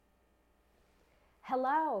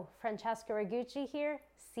Hello, Francesca Rigucci here,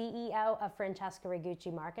 CEO of Francesca Rigucci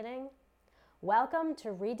Marketing. Welcome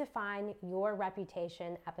to Redefine Your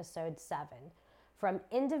Reputation, Episode 7, From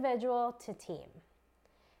Individual to Team.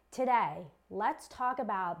 Today, let's talk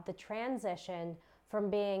about the transition from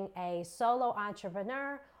being a solo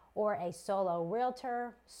entrepreneur or a solo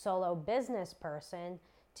realtor, solo business person,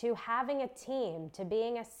 to having a team, to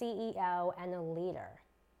being a CEO and a leader.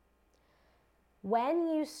 When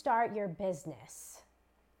you start your business,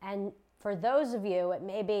 and for those of you, it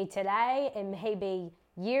may be today, it may be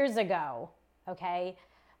years ago, okay?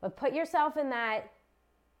 But put yourself in that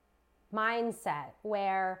mindset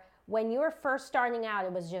where when you were first starting out,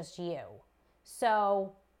 it was just you.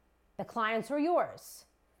 So the clients were yours.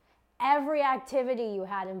 Every activity you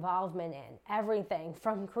had involvement in, everything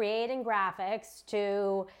from creating graphics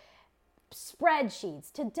to spreadsheets,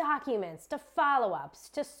 to documents, to follow-ups,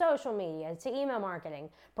 to social media, to email marketing.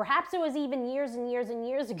 Perhaps it was even years and years and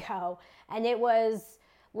years ago, and it was,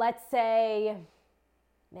 let's say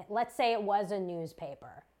it was a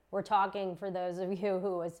newspaper. We're talking for those of you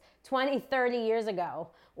who was 20, 30 years ago,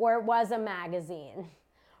 or it was a magazine,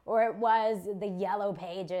 or it was the Yellow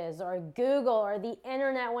Pages, or Google, or the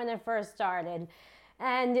internet when it first started.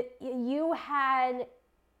 And you had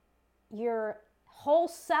your whole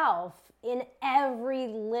self in every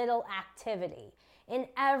little activity, in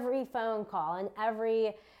every phone call, in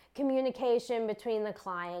every communication between the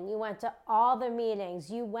client. You went to all the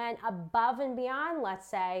meetings. You went above and beyond, let's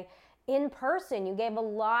say, in person. You gave a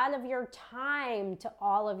lot of your time to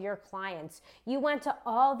all of your clients. You went to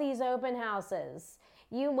all these open houses.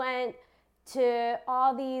 You went to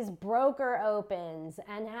all these broker opens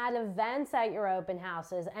and had events at your open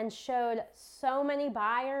houses and showed so many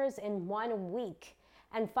buyers in 1 week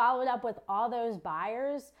and followed up with all those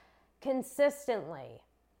buyers consistently.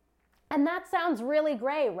 And that sounds really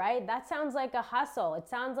great, right? That sounds like a hustle. It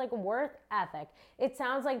sounds like a work ethic. It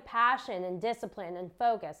sounds like passion and discipline and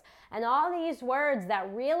focus. And all these words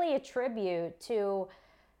that really attribute to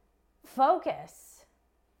focus,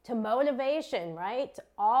 to motivation, right?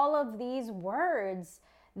 All of these words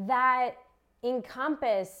that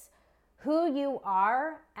encompass who you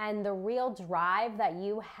are and the real drive that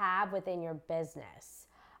you have within your business.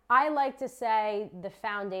 I like to say the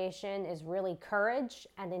foundation is really courage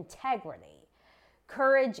and integrity.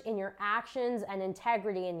 Courage in your actions and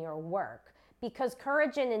integrity in your work. Because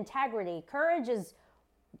courage and integrity, courage is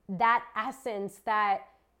that essence that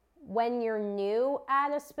when you're new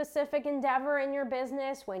at a specific endeavor in your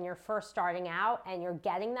business, when you're first starting out and you're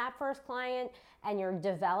getting that first client and you're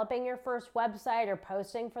developing your first website or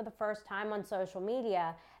posting for the first time on social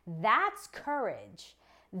media, that's courage.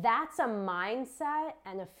 That's a mindset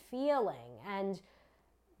and a feeling, and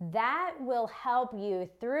that will help you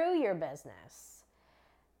through your business.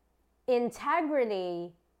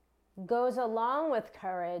 Integrity goes along with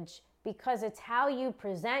courage because it's how you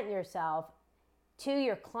present yourself to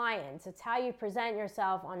your clients. It's how you present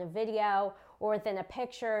yourself on a video or within a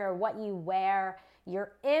picture, or what you wear.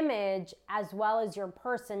 Your image as well as your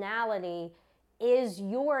personality is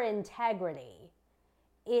your integrity.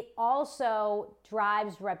 It also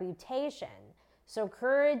drives reputation. So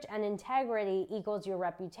courage and integrity equals your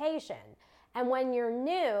reputation. And when you're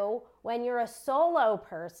new, when you're a solo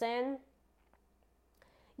person,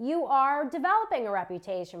 you are developing a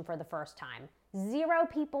reputation for the first time. 0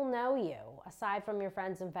 people know you aside from your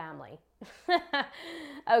friends and family.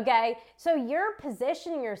 Okay? So you're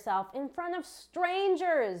positioning yourself in front of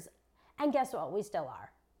strangers. And guess what? We still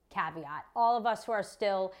are. Caveat. All of us who are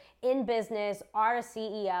still in business, are a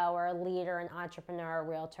CEO or a leader, an entrepreneur, a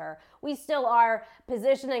realtor, we still are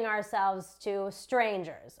positioning ourselves to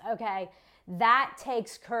strangers, okay? That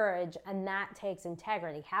takes courage and that takes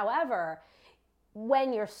integrity. However,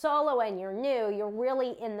 when you're solo and you're new, you're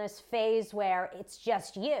really in this phase where it's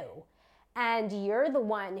just you. And you're the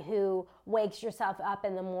one who wakes yourself up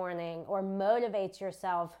in the morning or motivates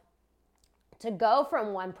yourself to go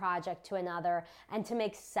from one project to another and to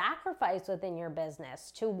make sacrifice within your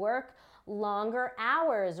business, to work longer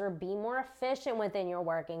hours or be more efficient within your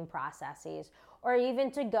working processes, or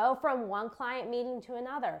even to go from one client meeting to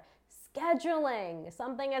another. Scheduling,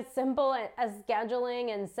 something as simple as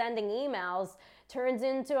scheduling and sending emails turns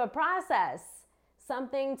into a process,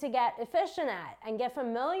 something to get efficient at and get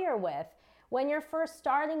familiar with. When you're first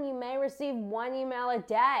starting, you may receive 1 email a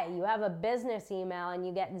day. You have a business email and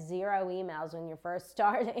you get 0 emails when you're first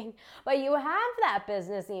starting. But you have that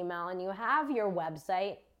business email and you have your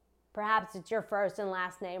website. Perhaps it's your first and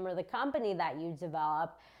last name or the company that you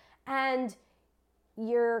develop. And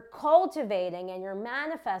you're cultivating and you're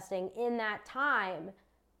manifesting in that time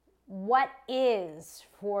what is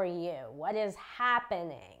for you, what is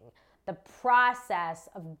happening, the process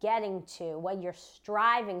of getting to what you're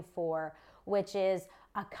striving for, which is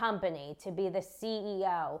a company, to be the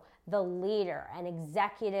CEO, the leader, an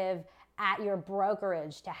executive at your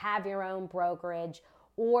brokerage, to have your own brokerage,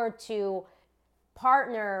 or to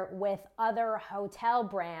partner with other hotel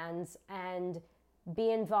brands and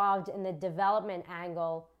be involved in the development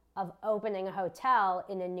angle of opening a hotel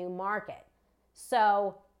in a new market.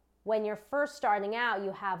 So when you're first starting out,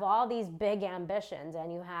 you have all these big ambitions,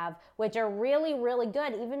 and you have, which are really, really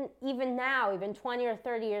good. Even now, even 20 or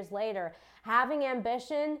 30 years later, having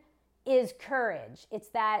ambition is courage. It's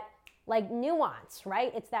that like nuance,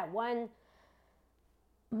 right? It's that one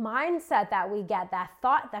mindset that we get, that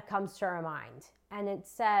thought that comes to our mind, and it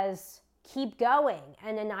says, keep going.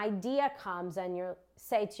 And an idea comes, and you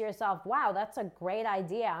say to yourself, wow, that's a great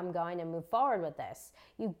idea. I'm going to move forward with this.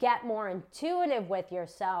 You get more intuitive with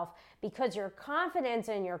yourself because your confidence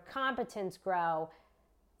and your competence grow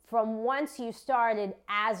from once you started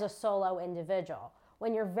as a solo individual.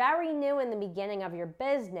 When you're very new in the beginning of your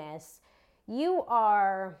business, you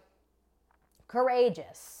are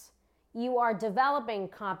courageous. You are developing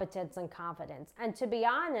competence and confidence. And to be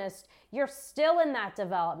honest, you're still in that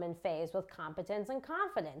development phase with competence and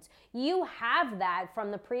confidence. You have that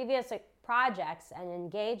from the previous projects and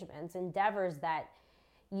engagements, endeavors that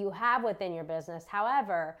you have within your business.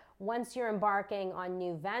 However, once you're embarking on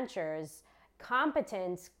new ventures,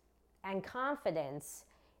 competence and confidence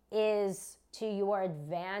is to your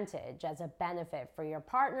advantage as a benefit for your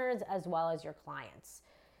partners as well as your clients.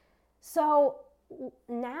 So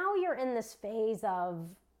now you're in this phase of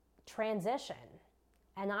transition,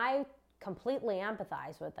 and I completely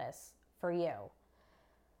empathize with this for you.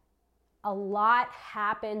 A lot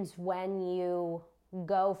happens when you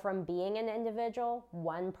go from being an individual,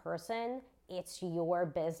 one person, it's your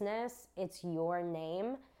business, it's your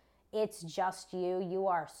name, it's just you, you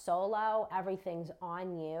are solo, everything's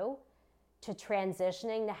on you, to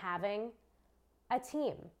transitioning to having a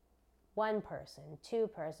team, one person, two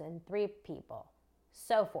person, three people,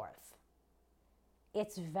 so forth.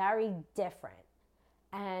 It's very different.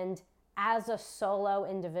 And as a solo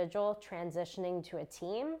individual transitioning to a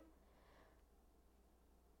team,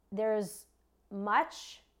 there's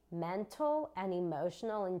much mental and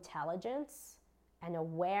emotional intelligence and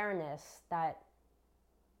awareness that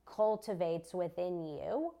cultivates within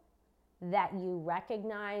you that you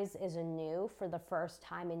recognize is anew for the first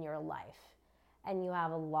time in your life. And you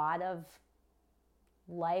have a lot of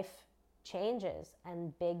life changes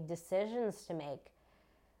and big decisions to make.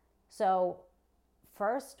 So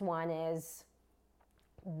first one is,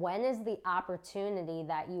 when is the opportunity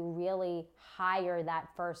that you really hire that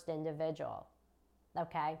first individual?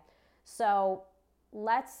 Okay, so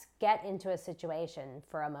let's get into a situation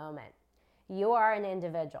for a moment. You are an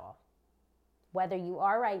individual. Whether you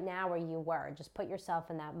are right now or you were, just put yourself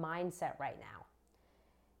in that mindset right now.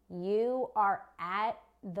 You are at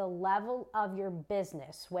the level of your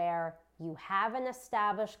business where you have an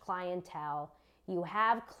established clientele, you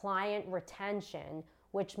have client retention,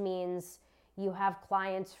 which means you have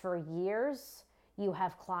clients for years, you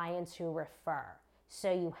have clients who refer.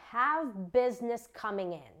 So you have business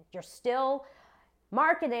coming in. You're still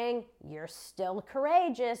marketing, you're still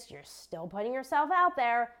courageous, you're still putting yourself out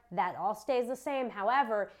there. That all stays the same.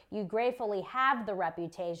 However, you gratefully have the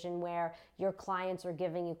reputation where your clients are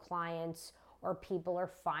giving you clients, or people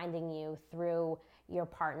are finding you through your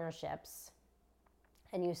partnerships.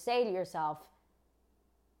 And you say to yourself,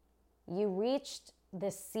 you reached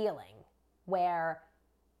this ceiling where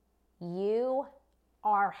you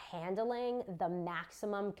are handling the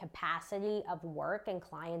maximum capacity of work and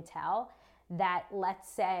clientele that, let's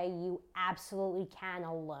say, you absolutely can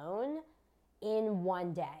alone in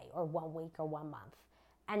one day or 1 week or 1 month.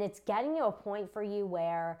 And it's getting to a point for you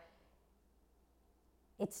where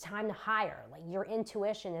it's time to hire. Like, your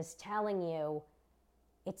intuition is telling you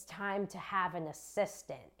it's time to have an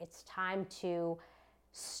assistant. It's time to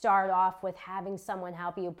start off with having someone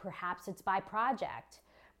help you. Perhaps it's by project.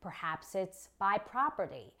 Perhaps it's by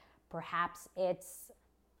property. Perhaps it's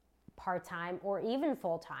part-time or even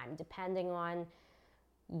full-time, depending on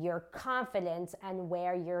your confidence and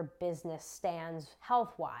where your business stands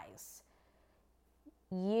health-wise.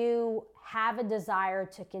 You have a desire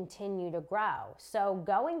to continue to grow. So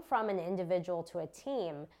going from an individual to a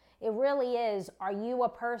team, it really is, are you a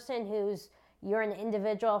person you're an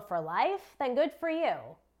individual for life? Then good for you.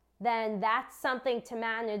 Then that's something to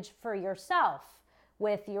manage for yourself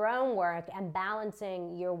with your own work and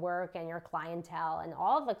balancing your work and your clientele and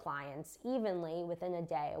all the clients evenly within a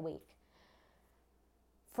day, a week.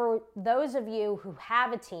 For those of you who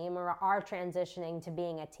have a team or are transitioning to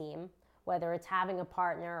being a team, whether it's having a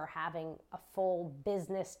partner or having a full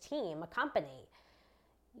business team, a company,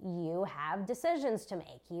 you have decisions to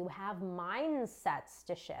make. You have mindsets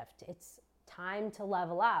to shift. It's time to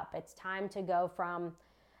level up. It's time to go from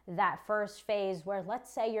that first phase where,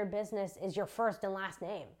 let's say your business is your first and last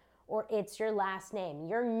name, or it's your last name.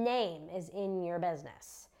 Your name is in your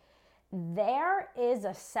business. There is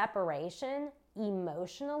a separation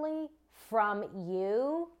emotionally from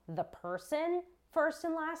you, the person, first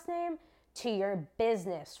and last name, to your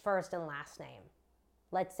business first and last name.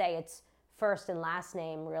 Let's say it's first and last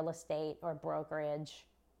name, real estate or brokerage,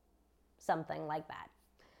 something like that.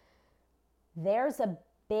 There's a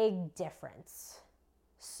big difference.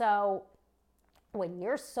 So when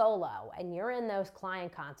you're solo and you're in those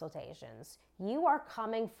client consultations, you are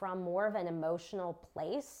coming from more of an emotional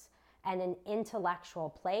place and an intellectual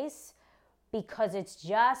place because it's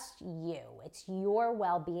just you. It's your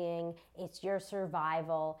well-being, it's your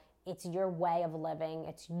survival, it's your way of living,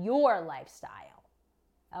 it's your lifestyle,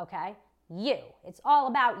 okay? You. It's all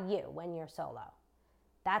about you when you're solo.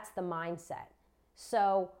 That's the mindset.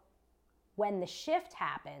 So when the shift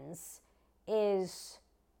happens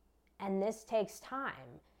and this takes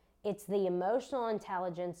time, it's the emotional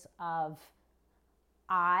intelligence of,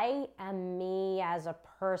 I am me as a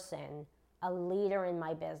person, a leader in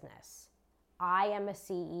my business. I am a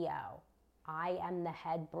CEO. I am the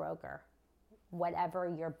head broker, whatever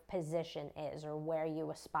your position is or where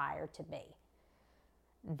you aspire to be.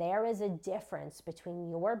 There is a difference between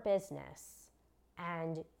your business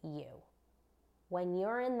and you. When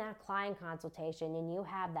you're in that client consultation and you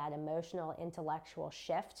have that emotional, intellectual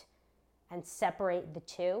shift and separate the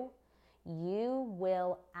two, you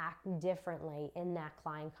will act differently in that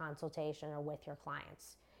client consultation or with your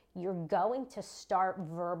clients. You're going to start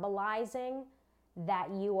verbalizing that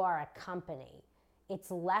you are a company.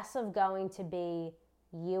 It's less of going to be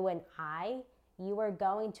you and I. You are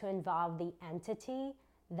going to involve the entity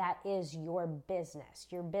that is your business.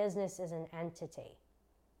 Your business is an entity.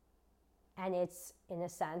 And it's, in a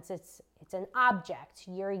sense, it's an object.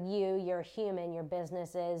 You're you, you're a human. Your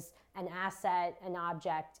business is an asset, an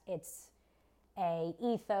object. It's a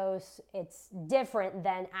ethos. It's different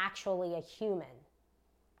than actually a human,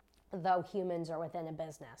 though humans are within a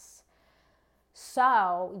business.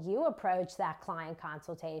 So you approach that client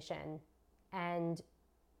consultation and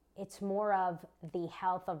it's more of the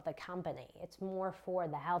health of the company. It's more for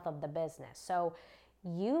the health of the business. So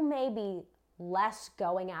you may be less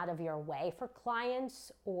going out of your way for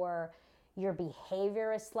clients, or your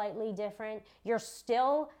behavior is slightly different. You're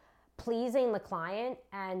still pleasing the client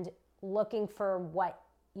and looking for what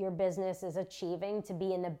your business is achieving to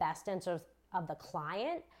be in the best interest of the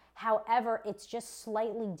client. However, it's just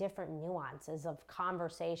slightly different nuances of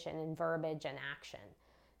conversation and verbiage and action.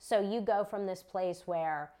 So you go from this place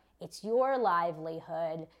where it's your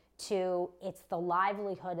livelihood to it's the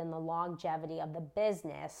livelihood and the longevity of the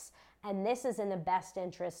business, and this is in the best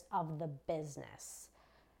interest of the business.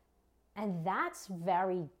 And that's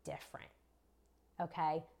very different,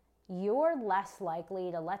 okay? You're less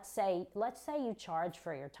likely to, let's say you charge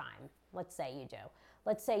for your time. Let's say you do.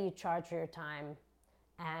 Let's say you charge for your time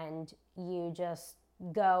and you just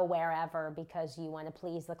go wherever because you want to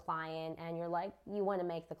please the client and you want to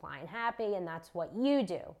make the client happy, and that's what you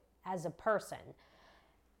do as a person.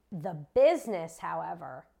 The business,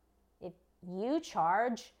 however, if you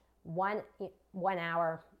charge one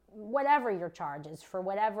hour, whatever your charge is for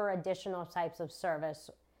whatever additional types of service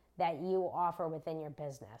that you offer within your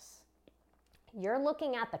business, you're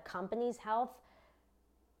looking at the company's health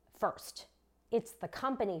first. It's the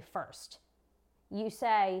company first. You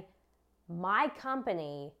say, my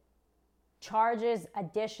company charges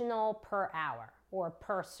additional per hour or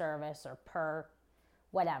per service or per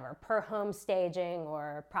whatever, per home staging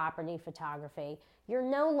or property photography. You're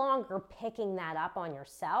no longer picking that up on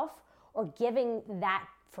yourself or giving that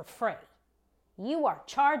for free. You are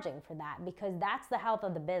charging for that because that's the health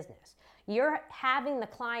of the business. You're having the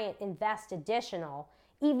client invest additional,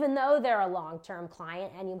 even though they're a long-term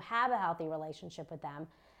client and you have a healthy relationship with them.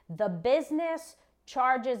 The business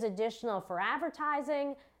charges additional for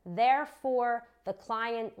advertising, therefore the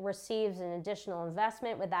client receives an additional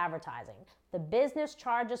investment with advertising. The business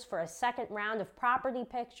charges for a second round of property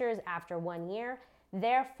pictures after 1 year,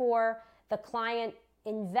 therefore the client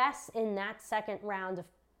invests in that second round of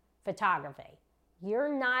photography.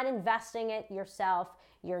 You're not investing it yourself.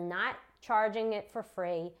 You're not charging it for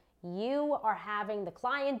free. You are having the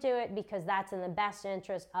client do it because that's in the best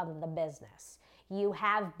interest of the business. You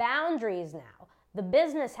have boundaries now. The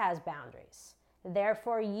business has boundaries.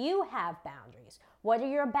 Therefore, you have boundaries. What are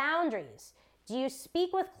your boundaries? Do you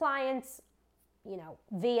speak with clients,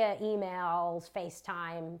 via emails,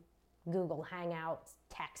 FaceTime, Google Hangouts,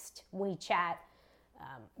 text, WeChat,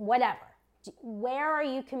 whatever? Where are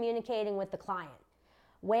you communicating with the client?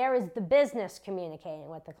 Where is the business communicating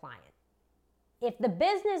with the client? If the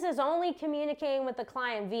business is only communicating with the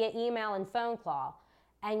client via email and phone call,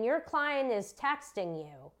 and your client is texting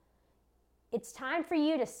you, it's time for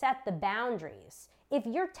you to set the boundaries. If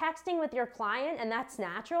you're texting with your client and that's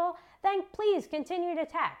natural, then please continue to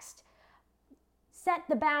text. Set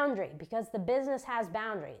the boundary, because the business has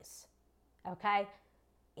boundaries, okay?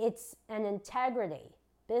 It's an integrity.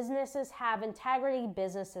 Businesses have integrity,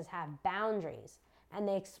 businesses have boundaries, and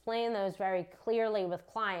they explain those very clearly with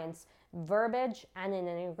clients, verbiage and in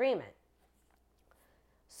an agreement.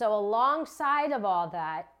 So alongside of all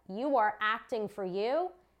that, you are acting for you,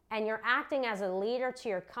 and you're acting as a leader to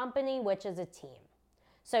your company, which is a team.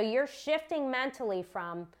 So you're shifting mentally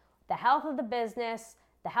from the health of the business,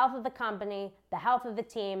 the health of the company, the health of the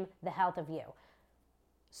team, the health of you.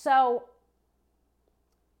 So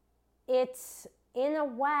it's in a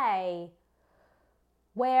way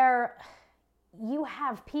where you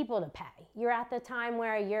have people to pay. You're at the time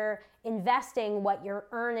where you're investing what you're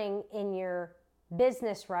earning in your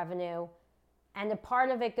business revenue, and a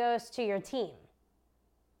part of it goes to your team.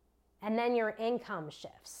 And then your income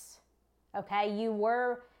shifts. Okay, you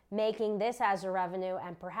were making this as a revenue,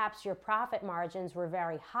 and perhaps your profit margins were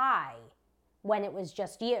very high when it was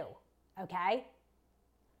just you, okay?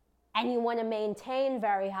 And you want to maintain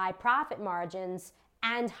very high profit margins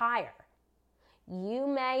and higher. You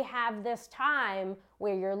may have this time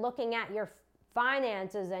where you're looking at your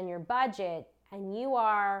finances and your budget, and you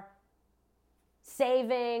are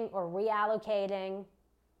saving or reallocating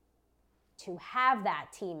to have that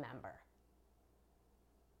team member.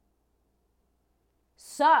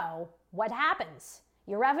 So what happens?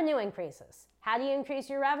 Your revenue increases. How do you increase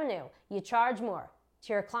your revenue? You charge more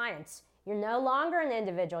to your clients. You're no longer an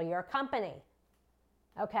individual, you're a company,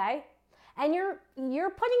 okay? And you're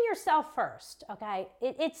putting yourself first, okay?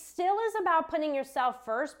 It still is about putting yourself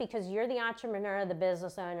first, because you're the entrepreneur, the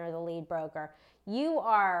business owner, the lead broker. You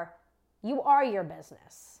are your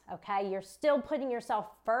business, okay? You're still putting yourself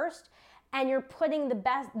first, and you're putting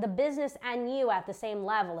the business and you at the same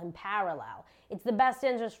level in parallel. It's the best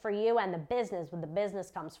interest for you and the business, but the business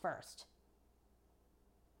comes first.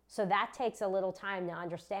 So that takes a little time to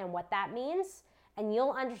understand what that means, and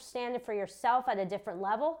you'll understand it for yourself at a different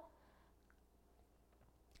level.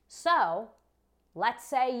 So let's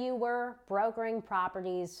say you were brokering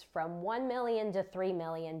properties from $1 million to $3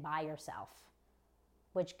 million by yourself,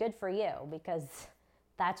 which good for you, because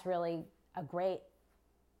that's really a great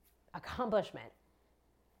accomplishment.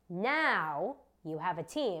 Now you have a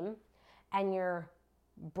team, and you're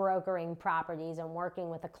brokering properties and working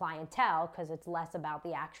with a clientele, because it's less about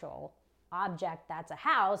the actual object that's a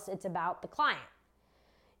house, it's about the client.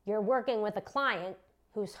 You're working with a client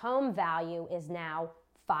whose home value is now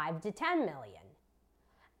 5 to 10 million.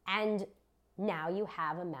 And now you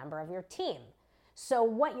have a member of your team. So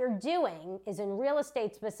what you're doing is, in real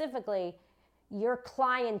estate specifically, your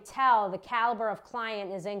clientele, the caliber of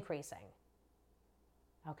client is increasing.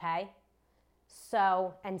 Okay?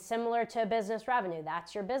 So, and similar to business revenue,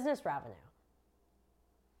 that's your business revenue.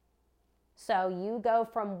 So you go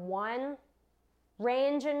from one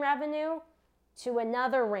range in revenue to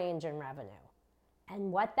another range in revenue.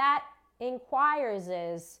 And what that inquires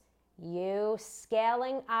is you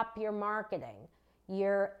scaling up your marketing.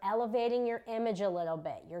 You're elevating your image a little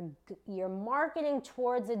bit. You're marketing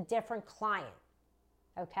towards a different client,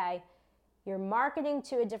 okay? You're marketing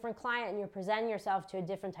to a different client, and you're presenting yourself to a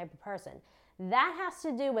different type of person. That has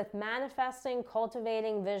to do with manifesting,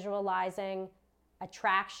 cultivating, visualizing,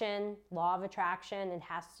 attraction, law of attraction. It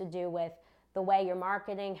has to do with the way you're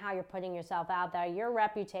marketing, how you're putting yourself out there, your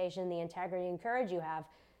reputation, the integrity and courage you have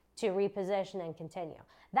to reposition and continue.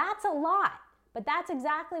 That's a lot, but that's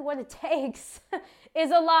exactly what it takes,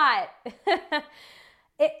 is a lot.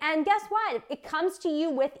 And guess what? It comes to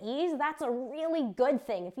you with ease. That's a really good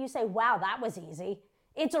thing. If you say, wow, that was easy,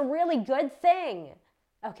 it's a really good thing,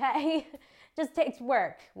 okay? Just takes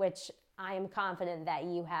work, which I am confident that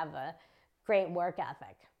you have a great work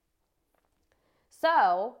ethic.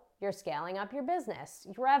 So you're scaling up your business.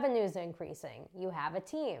 Your revenue's increasing. You have a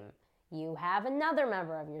team. You have another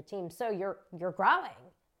member of your team. So you're growing.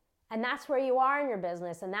 And that's where you are in your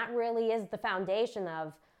business. And that really is the foundation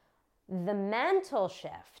of the mental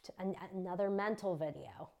shift. Another mental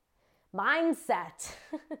video. Mindset,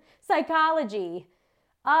 psychology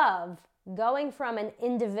of going from an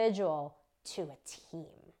individual to a team.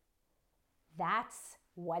 That's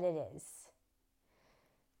what it is.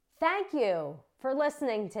 Thank you for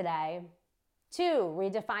listening today to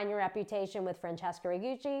Redefine Your Reputation with Francesca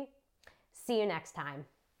Rigucci. See you next time.